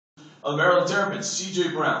Of the Maryland Terrapins, C.J.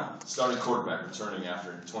 Brown, starting quarterback, returning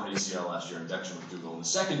after torn ACL last year, and Dexter McDougle in the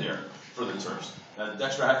secondary for the Terps. Now,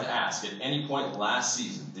 Dexter, I have to ask, at any point last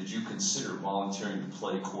season, did you consider volunteering to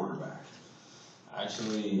play quarterback?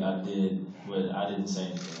 Actually, I did, but I didn't say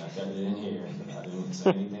anything. I kept it in here. I didn't say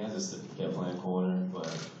anything. I just kept playing corner. But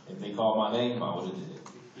if they called my name, I would have did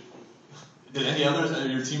it. Did any others of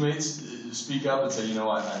your teammates speak up and say, you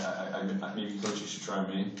know, maybe coach, you should try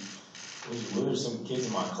me? There were some kids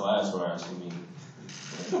in my class were asking me.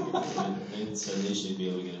 They said they should be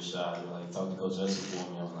able to get a shot. They were like, talk to Coach Dexter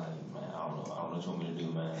for me. I was like, man, I don't know what you want me to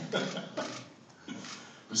do, man.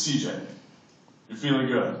 But CJ, you're feeling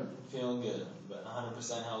good. Feeling good, but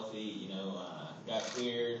 100% healthy. You know, got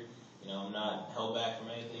cleared. You know, I'm not held back from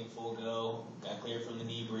anything. Full go. Got cleared from the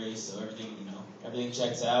knee brace, so everything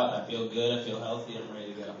checks out. I feel good. I feel healthy. I'm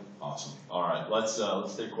ready to go. Awesome. All right, let's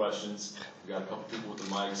take questions. We got a couple people with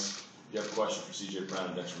the mics. If you have a question for CJ Brown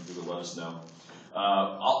and Dexter McDougle, let us know.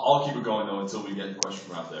 I'll keep it going though until we get the question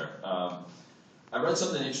from out there. I read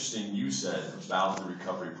something interesting you said about the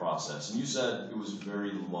recovery process, and you said it was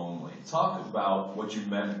very lonely. Talk about what you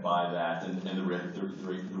meant by that and the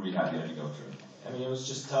rehab you had to go through. I mean, it was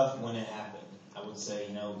just tough when it happened. I would say,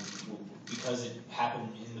 you know, because it happened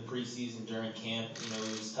in the preseason during camp, you know,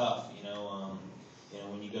 it was tough. You know,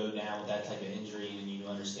 when you go down with that type of injury and you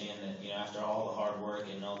understand that, you know, after all the hard work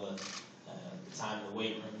and all the time in the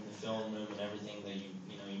weight room, the film room, and everything that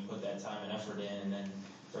you put that time and effort in, and then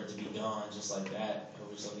for it to be gone just like that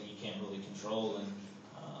over something you can't really control, and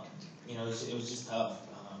you know, it was just tough.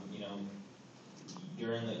 You know,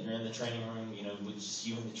 you're in the training room, you know, with just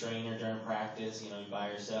you and the trainer during practice, you know, by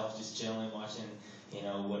yourself, just chilling, watching, you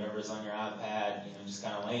know, whatever's on your iPad, you know, just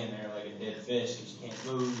kind of laying there like a dead fish because you can't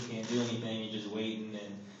move, you can't do anything, you're just waiting,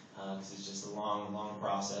 and because it's just a long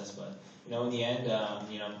process. But you know, in the end,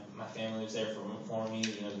 you know, my family was there for me,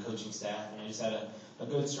 you know, the coaching staff, and I just had a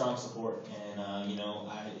good, strong support. And you know,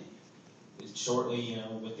 I shortly, you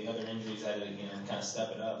know, with the other injuries, I had to, you know, kind of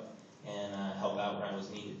step it up and help out where I was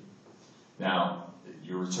needed. Now,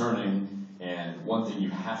 you're returning, and one thing you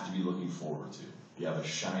have to be looking forward to, you have a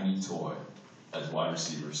shiny toy as wide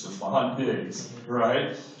receiver, Stephon Diggs,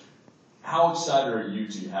 right? How excited are you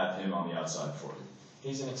to have him on the outside for you?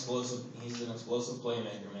 He's an explosive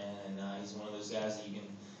playmaker, man, and he's one of those guys that you can,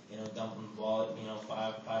 you know, dump him the ball at, you know,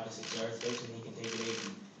 5 to 6 yards coach, and he can take it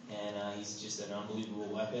 80. And he's just an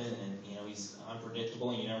unbelievable weapon, and you know, he's unpredictable,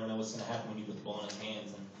 and you never know what's going to happen when you put the ball in his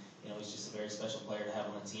hands. And you know, he's just a very special player to have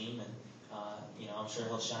on the team, and you know, I'm sure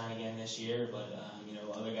he'll shine again this year. But you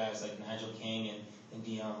know, other guys like Nigel King and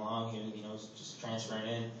Dion Long, who, you know, is just transferring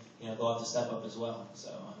in, you know, they'll have to step up as well. So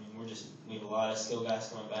I mean, we have a lot of skill guys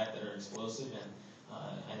coming back that are explosive, and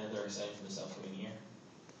I know they're excited for this upcoming year.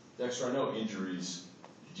 Dexter, I know injuries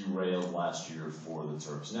derailed last year for the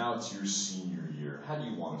Terps. Now it's your senior year. How do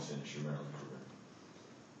you want to finish your Maryland career?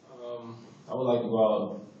 I would like to go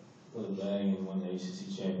out with a bang and win the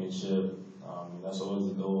ACC championship. That's always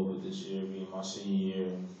the goal, but this year being my senior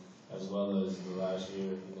year, as well as the last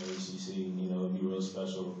year in the ACC, you know, it'd be real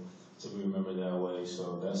special to be remembered that way.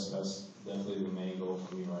 So that's definitely the main goal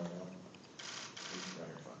for me right now.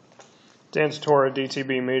 Dan Tortora,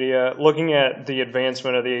 DTB Media. Looking at the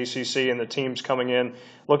advancement of the ACC and the teams coming in,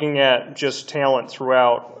 looking at just talent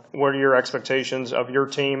throughout, what are your expectations of your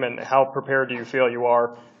team, and how prepared do you feel you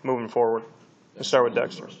are moving forward? Let's start with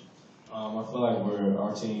Dexter. I feel like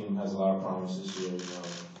our team has a lot of promise this year. You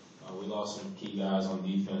know, we lost some key guys on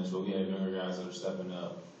defense, but we have younger guys that are stepping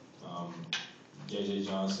up. J.J.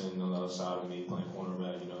 Johnson on the other side of me playing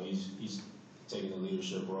cornerback. You know, he's taking the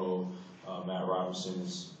leadership role. Matt Robinson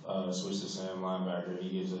is switched to Sam linebacker. He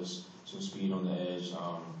gives us some speed on the edge.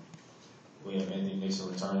 We have Anthony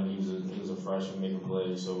Nixon returning. He was a freshman making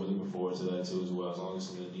plays, so we're looking forward to that too as well, as long as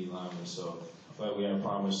it's in the D linemen. So I feel like we have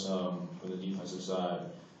promise from the defensive side,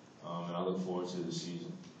 and I look forward to the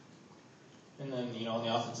season. And then, you know, on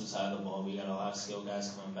the offensive side of the ball, we got a lot of skilled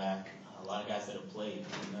guys coming back, a lot of guys that have played,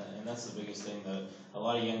 and that's the biggest thing. That a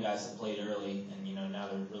lot of young guys have played early, and you know, now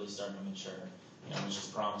they're really starting to mature. You know, which is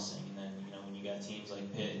promising. And then, you know, when you got teams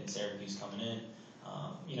like Pitt and Syracuse coming in,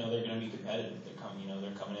 you know, they're going to be competitive. They're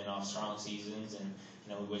coming in off strong seasons, and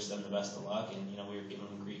you know, we wish them the best of luck. And you know, we were giving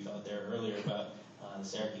them grief out there earlier about the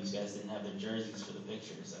Syracuse guys didn't have their jerseys for the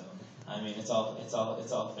picture. So I mean, it's all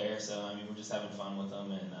fair. So I mean, we're just having fun with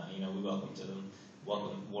them, and you know, we're welcoming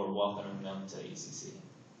them to the ACC.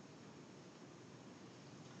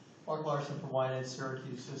 Mark Larson from Wyandotte,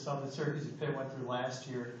 Syracuse. So some of the Syracuse and Pitt went through last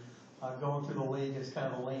year. Going through the league as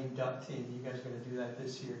kind of a lame duck team. You guys are going to do that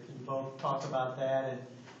this year. Can you both talk about that,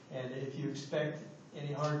 and if you expect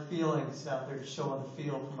any hard feelings out there to show on the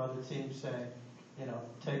field from other teams saying,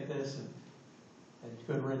 take this and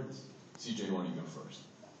good riddance. CJ, why don't you go first?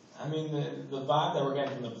 I mean, the vibe that we're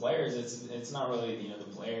getting from the players, it's not really, the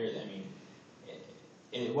players. I mean,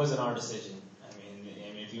 it wasn't our decision. I mean,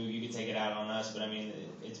 if you could take it out on us, but I mean,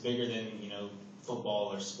 it's bigger than,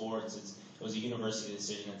 football or sports. It was a university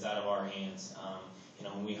decision. It's out of our hands.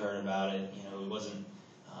 When we heard about it, it wasn't,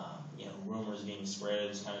 rumors being spread. It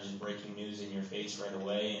was kind of just breaking news in your face right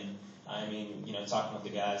away. And I mean, talking with the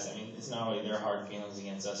guys, I mean, it's not really their hard feelings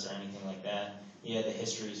against us or anything like that. Yeah, the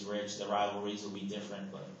history is rich. The rivalries will be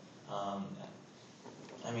different, but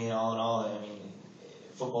I mean, all in all, I mean,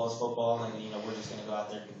 football is football, and we're just going to go out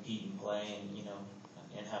there, compete, and play, and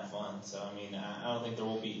and have fun. So I mean, I don't think there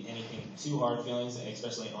will be anything too hard feelings,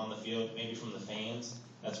 especially on the field. Maybe from the fans,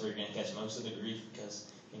 that's where you're going to catch most of the grief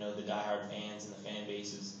because the diehard fans and the fan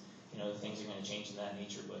bases, things are going to change in that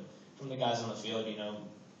nature. But from the guys on the field,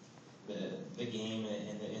 the game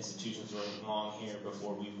and the institutions were long here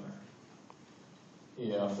before we were.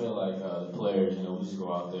 Yeah, I feel like the players, we just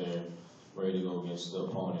go out there ready to go against the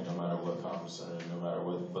opponent, no matter what conference they're in, no matter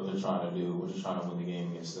what they're trying to do. We're just trying to win the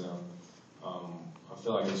game against them. I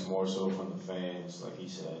feel like it's more so from the fans, like he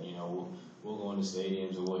said. We'll go into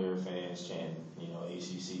stadiums and we'll hear fans chant,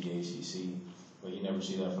 ACC, ACC, but you never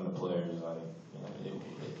see that from the players. Like,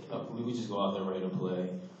 we just go out there ready to play,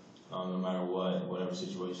 no matter whatever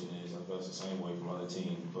situation it is. I feel it's the same way from other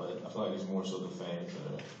teams, but I feel like it's more so the fans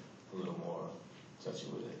that are a little more touchy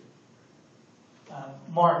with it.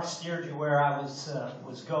 Mark steered you where I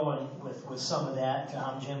was going with some of that.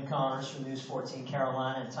 I'm Jim Connors from News 14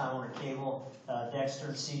 Carolina and Time Warner Cable. Dexter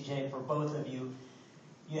and CJ, for both of you,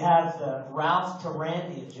 you have the Ralph to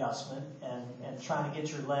Randy adjustment and trying to get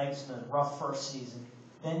your legs in a rough first season.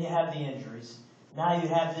 Then you have the injuries. Now you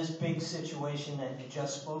have this big situation that you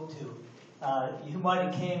just spoke to. You might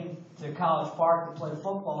have came to College Park to play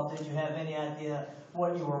football. Did you have any idea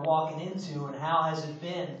what you were walking into, and how has it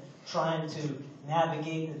been trying to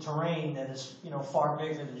navigate the terrain that is, far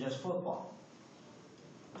bigger than just football?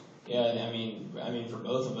 Yeah, I mean, for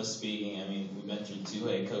both of us speaking, I mean, we've been through 2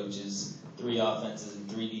 head coaches, 3 offenses, and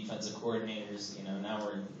 3 defensive coordinators. Now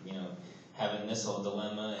we're, having this whole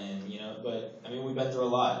dilemma, and but I mean, we've been through a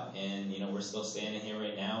lot, and we're still standing here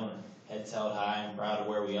right now, and heads held high, and proud of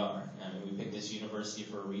where we are. I mean, we picked this university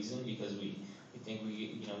for a reason because we think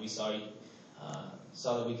we saw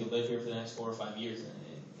that we could live here for the next 4 or 5 years, and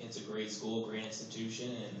it's a great school, great institution,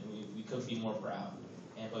 and we couldn't be more proud.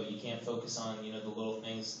 But you can't focus on the little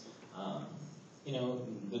things,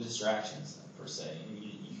 the distractions per se. And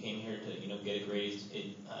you came here to get a great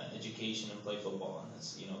education and play football, and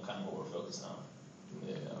that's kind of what we're focused on.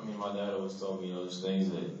 Yeah, I mean, my dad always told me, there's things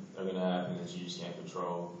that are going to happen that you just can't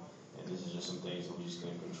control, and this is just some things that we just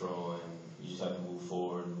couldn't control, and you just have to move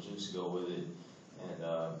forward and just go with it. And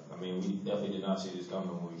I mean, we definitely did not see this coming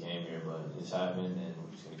when we came here, but it's happened, and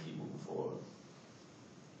we're just going to keep moving forward.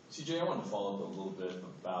 CJ, I wanted to follow up a little bit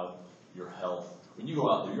about your health. When you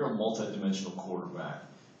go out there, you're a multi-dimensional quarterback.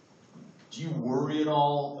 Do you worry at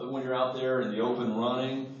all when you're out there in the open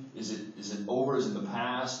running? Is it over as in the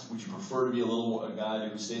past? Would you prefer to be a little more a guy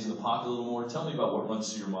who stays in the pocket a little more? Tell me about what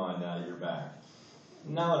runs through your mind now that you're back.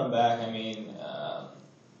 Now that I'm back, I mean, I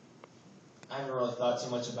haven't really thought too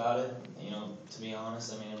much about it, to be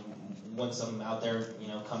honest. I mean, once I'm out there,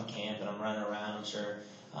 come camp and I'm running around, I'm sure.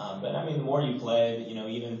 But I mean, the more you play,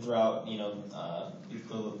 even throughout,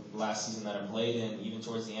 the last season that I played in, even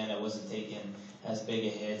towards the end, I wasn't taking as big a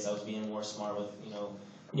hits. I was being more smart with,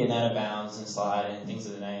 getting out of bounds and sliding and things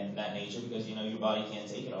of that nature because, your body can't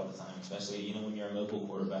take it all the time, especially, when you're a mobile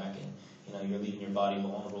quarterback and, you're leaving your body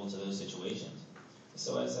vulnerable to those situations.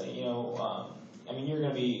 So as I, I mean, you're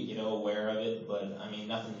going to be, aware of it, but I mean,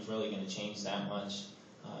 nothing's really going to change that much.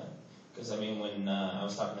 Because I mean, when I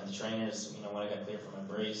was talking to the trainers, when I got cleared for my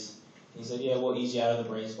brace, he said, "Yeah, we'll ease you out of the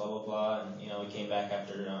brace, blah blah blah." And we came back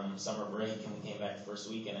after summer break, and we came back the first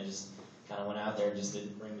week, and I just kind of went out there and just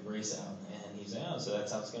didn't bring the brace out. And he said, "Oh, so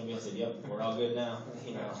that's how it's going to be." I said, "Yep, we're all good now.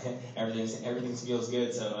 Everything feels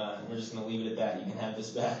good. So we're just going to leave it at that. You can have this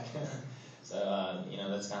back." So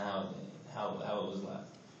that's kind of how it was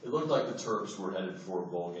left. It looked like the Terps were headed for a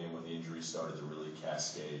bowl game when the injuries started to really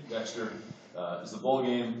cascade. Dexter, is the bowl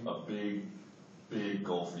game a big, big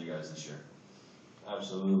goal for you guys this year?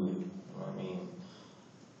 Absolutely. I mean,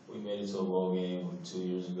 we made it to a bowl game 2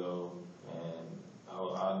 years ago, and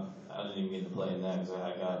I didn't even get to play in that because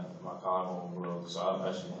I got my collarbone broke, so I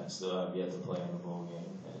actually still have yet to play in the bowl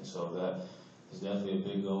game. And so that is definitely a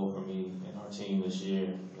big goal for me and our team this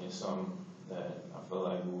year. It's something that I feel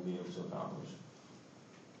like we'll be able to accomplish.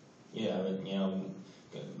 Yeah, but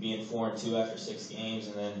being 4-2 after 6 games,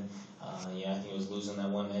 and then I think it was losing that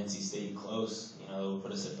one to NC State close. know,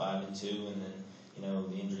 put us at 5-2, and then, you know,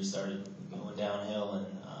 the injuries started going downhill, and,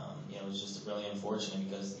 you know, it was just really unfortunate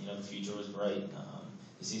because, you know, the future was bright.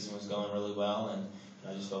 The season was going really well, and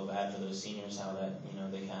I just felt bad for those seniors, how that, you know,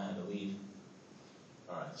 they kind of had to leave.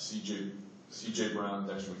 All right, CJ Brown,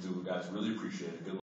 Dexter McDougle, guys, really appreciate it. Good luck.